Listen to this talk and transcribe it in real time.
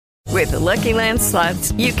With the Lucky Land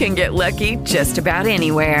Slots, you can get lucky just about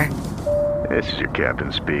anywhere. This is your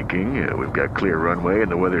captain speaking. We've got clear runway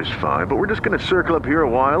and the weather's fine, but we're just going to circle up here a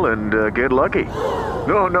while and get lucky.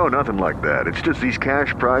 No, nothing like that. It's just these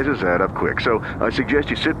cash prizes add up quick. So I suggest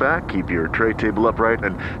you sit back, keep your tray table upright,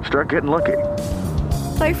 and start getting lucky.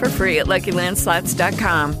 Play for free at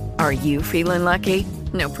LuckyLandSlots.com. Are you feeling lucky?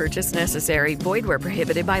 No purchase necessary. Void where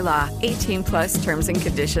prohibited by law. 18 plus terms and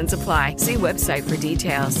conditions apply. See website for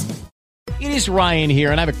details. It is Ryan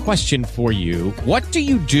here, and I have a question for you. What do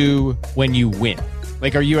you do when you win?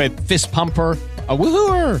 Like, are you a fist pumper, a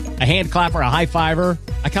woohooer, a hand clapper, a high fiver?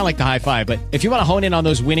 I kind of like the high five, but if you want to hone in on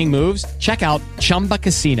those winning moves, check out Chumba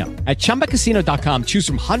Casino. At ChumbaCasino.com, choose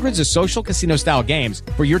from hundreds of social casino-style games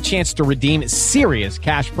for your chance to redeem serious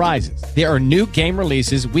cash prizes. There are new game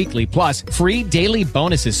releases weekly, plus free daily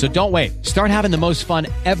bonuses. So don't wait. Start having the most fun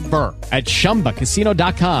ever at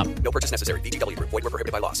ChumbaCasino.com. No purchase necessary. VGW. Void where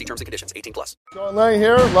prohibited by law. See terms and conditions. 18 plus. Sean Lang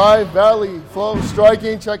here, live Valley Flow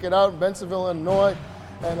Striking. Check it out in Bensenville, Illinois.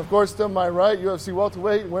 And of course, to my right, UFC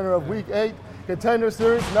welterweight, winner of Week 8 Contender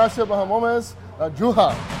Series, Nasser Bahamomes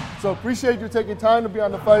Juha. So appreciate you taking time to be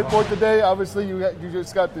on the fight board today. Obviously, you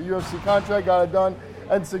just got the UFC contract, got it done.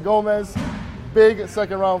 Edson Gomez, big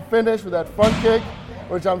second round finish with that front kick,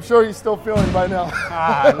 which I'm sure he's still feeling right now.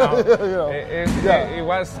 No. It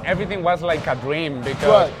was, everything was like a dream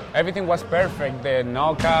because everything was perfect. The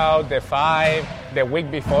knockout, the fight, the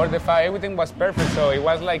week before the fight, everything was perfect. So it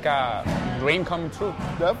was like a dream come true.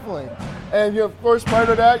 Definitely. And you, of course, prior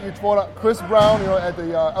to that, you fought Chris Brown, at the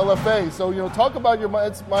LFA. So, talk about your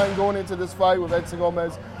mind going into this fight with Edson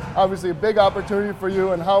Gomez. Obviously, a big opportunity for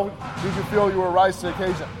you. And how did you feel you were rise to the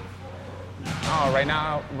occasion? Oh, right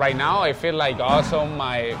now, I feel like also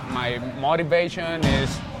my motivation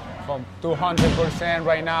is from 200%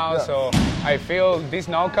 right now. Yeah. So I feel this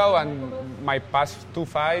knockout and my past two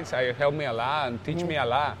fights helped me a lot and teach me a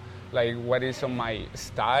lot, like what is on my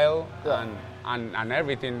style and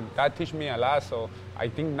everything. That teach me a lot. So I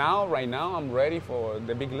think right now, I'm ready for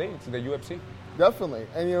the big leagues, the UFC. Definitely.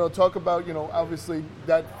 And, talk about, obviously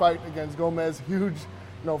that fight against Gomez, huge,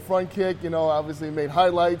 front kick, obviously made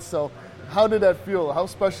highlights. So how did that feel? How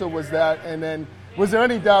special was that? And then was there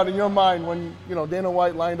any doubt in your mind when, Dana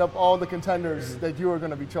White lined up all the contenders that you were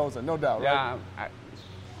going to be chosen? No doubt, right? Yeah.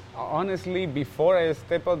 Honestly, before I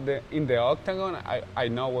step out in the octagon, I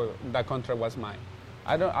know that contract was mine.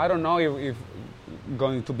 I don't know if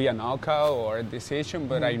going to be a knockout or a decision,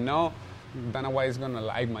 but I know Dana White is going to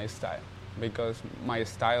like my style because my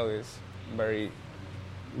style is very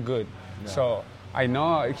good. Yeah. So I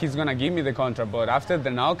know he's going to give me the contract, but after the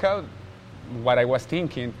knockout, what I was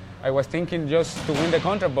thinking just to win the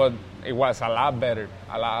contract, but it was a lot better,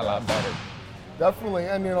 a lot better. Definitely,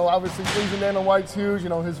 and obviously, pleasing Dana White's huge.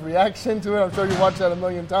 His reaction to it. I'm sure you watched that a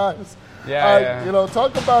million times. Yeah.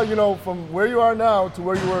 Talk about from where you are now to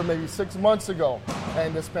where you were maybe 6 months ago,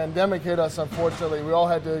 and this pandemic hit us. Unfortunately, we all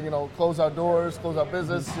had to close our doors, close our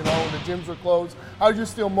business. The gyms were closed. How did you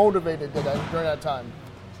still motivated during that time?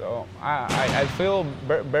 So I feel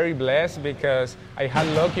very blessed because I had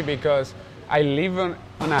lucky because I live in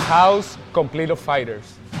a house complete of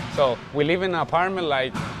fighters. So we live in an apartment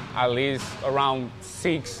like at least around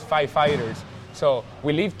 5 fighters. So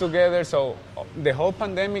we live together. So the whole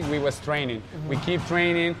pandemic we was training. We keep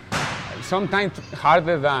training. Sometimes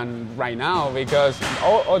harder than right now because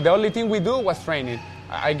the only thing we do was training.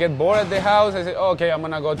 I get bored at the house. I say, okay, I'm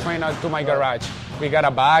gonna go train out to my garage. We got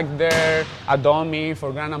a bag there, a dummy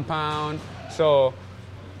for ground and pound. So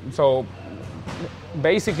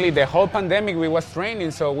basically the whole pandemic we was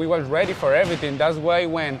training, so we was ready for everything. That's why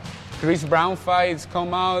when Chris Brown fights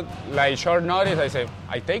come out, like short notice, I say,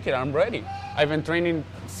 I take it, I'm ready. I've been training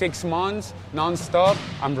 6 months, non-stop,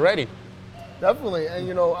 I'm ready. Definitely,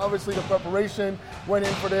 and obviously the preparation went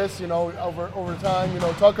in for this, over time.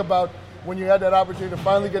 Talk about when you had that opportunity to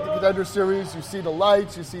finally get the Contender Series, you see the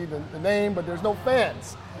lights, you see the name, but there's no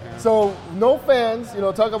fans. Yeah. So no fans,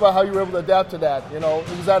 talk about how you were able to adapt to that.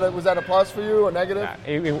 Was that a plus for you or negative?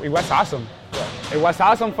 It was awesome. Yeah. It was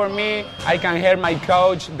awesome for me. I can hear my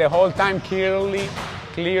coach the whole time clearly,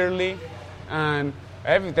 and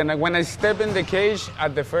everything. Like when I step in the cage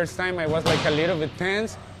at the first time, I was like a little bit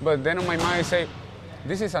tense, but then on my mind I say,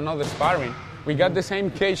 this is another sparring. We got the same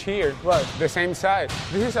cage here, right? The same side.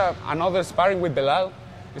 This is another sparring with Belal.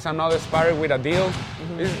 It's another sparring with Adil.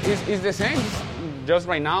 It's the same. Just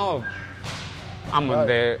right now, I'm on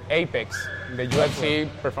the Apex, the UFC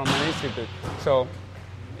Performance Institute. So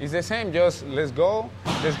it's the same. Just let's go,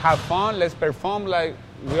 let's have fun, let's perform like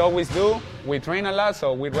we always do. We train a lot,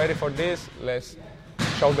 so we're ready for this. Let's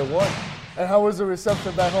show the world. And how was the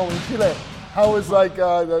reception back home in Chile? How was like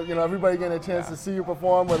everybody getting a chance to see you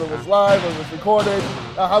perform, whether it was live or it was recorded?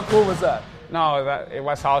 How cool was that? No, it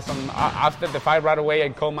was awesome. After the fight, right away, I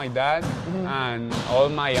called my dad and all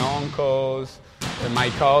my uncles, my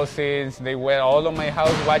cousins. They were all on my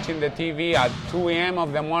house watching the TV at 2 a.m.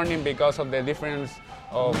 of the morning because of the difference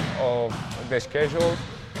of the schedule.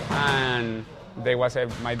 And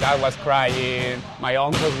my dad was crying, my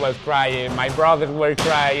uncles was crying, my brothers were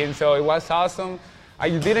crying. So it was awesome. I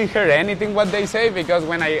didn't hear anything what they say because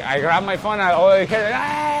when I grabbed my phone, I always heard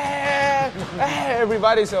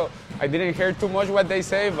everybody. So I didn't hear too much what they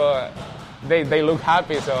say, but they look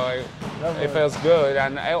happy, so it feels good.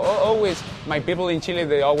 And my people in Chile,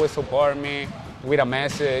 they always support me with a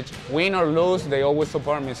message. Win or lose, they always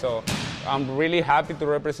support me. So I'm really happy to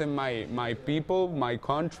represent my people, my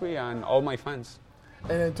country, and all my fans.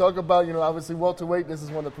 And then talk about, obviously welterweight. This is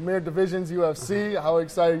one of the premier divisions, UFC. How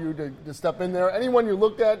excited are you to step in there? Anyone you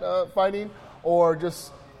looked at fighting, or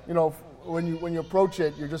just, when you approach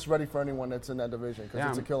it, you're just ready for anyone that's in that division because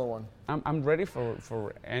it's a killer one. I'm ready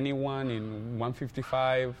for anyone in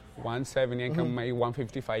 155, 170. I can make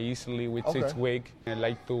 155 easily with 6 weeks. I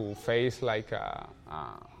like to face like a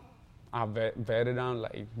veteran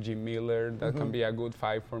like Jim Miller. That can be a good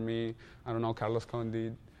fight for me. I don't know, Carlos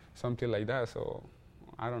Condit, something like that. So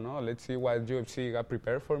I don't know. Let's see what UFC got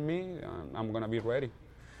prepared for me. I'm gonna be ready.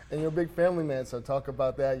 And you're a big family man, so talk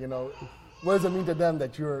about that. What does it mean to them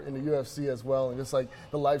that you're in the UFC as well, and just like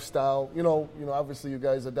the lifestyle? Obviously you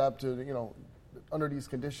guys adapt to under these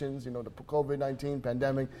conditions, the COVID-19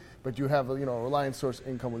 pandemic, but you have a reliant source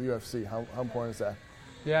income with UFC. How important is that?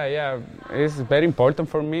 Yeah, it's very important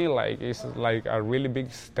for me. Like it's like a really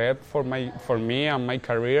big step for me and my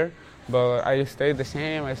career. But I stay the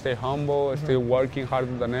same. I stay humble. I stay working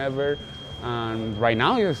harder than ever. And right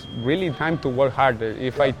now it's really time to work harder.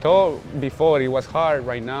 If I thought before it was hard,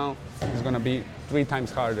 right now it's gonna be 3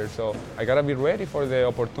 times harder. So I gotta be ready for the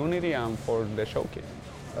opportunity and for the showcase.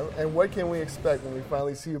 And what can we expect when we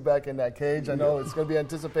finally see you back in that cage? I know it's gonna be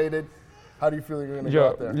anticipated. How do you feel you're gonna go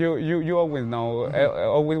out there? You always know.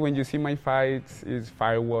 Always when you see my fights, it's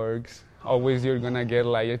fireworks. Always you're gonna get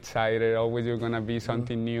like excited. Always you're gonna be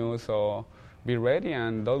something new. So be ready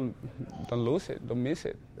and don't lose it. Don't miss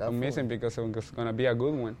it. Definitely. Don't miss it because it's gonna be a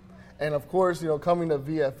good one. And of course, coming to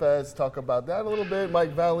VFS, talk about that a little bit.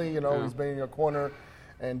 Mike Valley, he's been in your corner,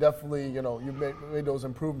 and definitely, you've made those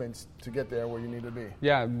improvements to get there where you need to be.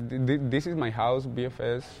 Yeah, this is my house.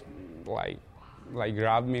 VFS, like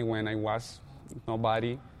grabbed me when I was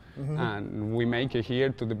nobody, and we make it here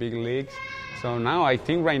to the big leagues. So now I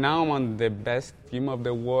think right now I'm on the best team of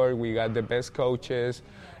the world. We got the best coaches.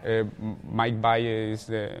 Mike Valle is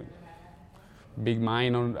the big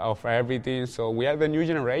mind of everything. So we are the new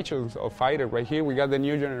generations of fighters right here. We got the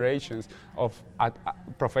new generations of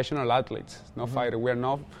professional athletes, not fighters. We are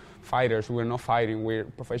not fighters. We're not fighting. We're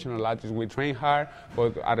professional athletes. We train hard,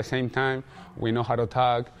 but at the same time, we know how to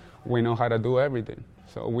talk. We know how to do everything.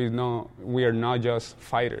 So we know we are not just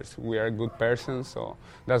fighters. We are good persons. So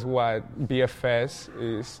that's what BFS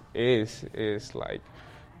is like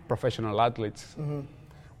professional athletes.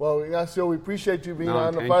 Well, Ignacio, we appreciate you being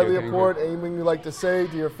on the Fight Report. Anything you'd like to say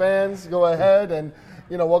to your fans, go ahead. And,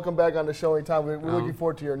 welcome back on the show anytime. We're looking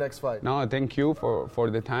forward to your next fight. No, thank you for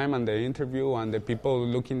the time and the interview and the people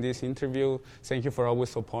looking this interview. Thank you for always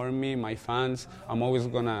supporting me, my fans. I'm always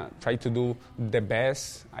going to try to do the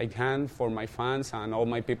best I can for my fans and all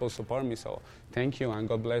my people support me. So thank you and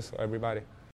God bless everybody.